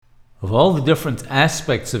Of all the different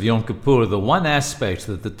aspects of Yom Kippur, the one aspect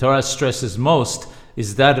that the Torah stresses most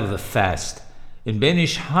is that of the fast. In Ben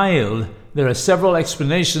Ish Hayil, there are several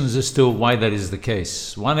explanations as to why that is the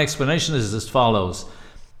case. One explanation is as follows.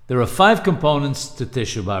 There are 5 components to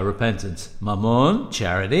Teshuvah, repentance. Mamon,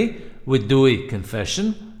 charity, Widui,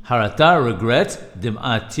 confession, Harata, regret,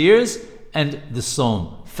 Dim'at, tears, and the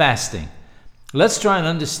Som, fasting. Let's try and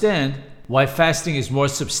understand why fasting is more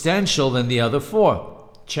substantial than the other 4.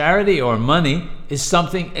 Charity or money is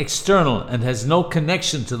something external and has no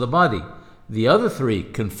connection to the body. The other 3,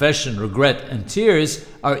 confession, regret, and tears,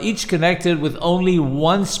 are each connected with only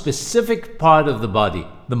one specific part of the body,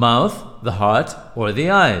 the mouth, the heart, or the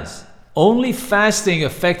eyes. Only fasting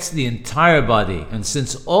affects the entire body, and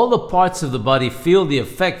since all the parts of the body feel the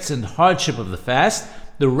effects and hardship of the fast,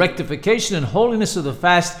 the rectification and holiness of the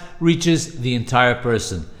fast reaches the entire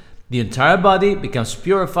person. The entire body becomes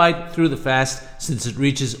purified through the fast, since it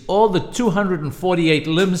reaches all the 248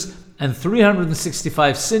 limbs and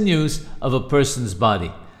 365 sinews of a person's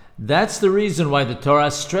body. That's the reason why the Torah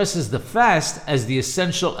stresses the fast as the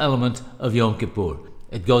essential element of Yom Kippur.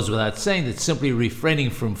 It goes without saying that simply refraining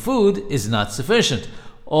from food is not sufficient.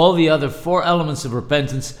 All the other 4 elements of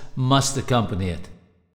repentance must accompany it.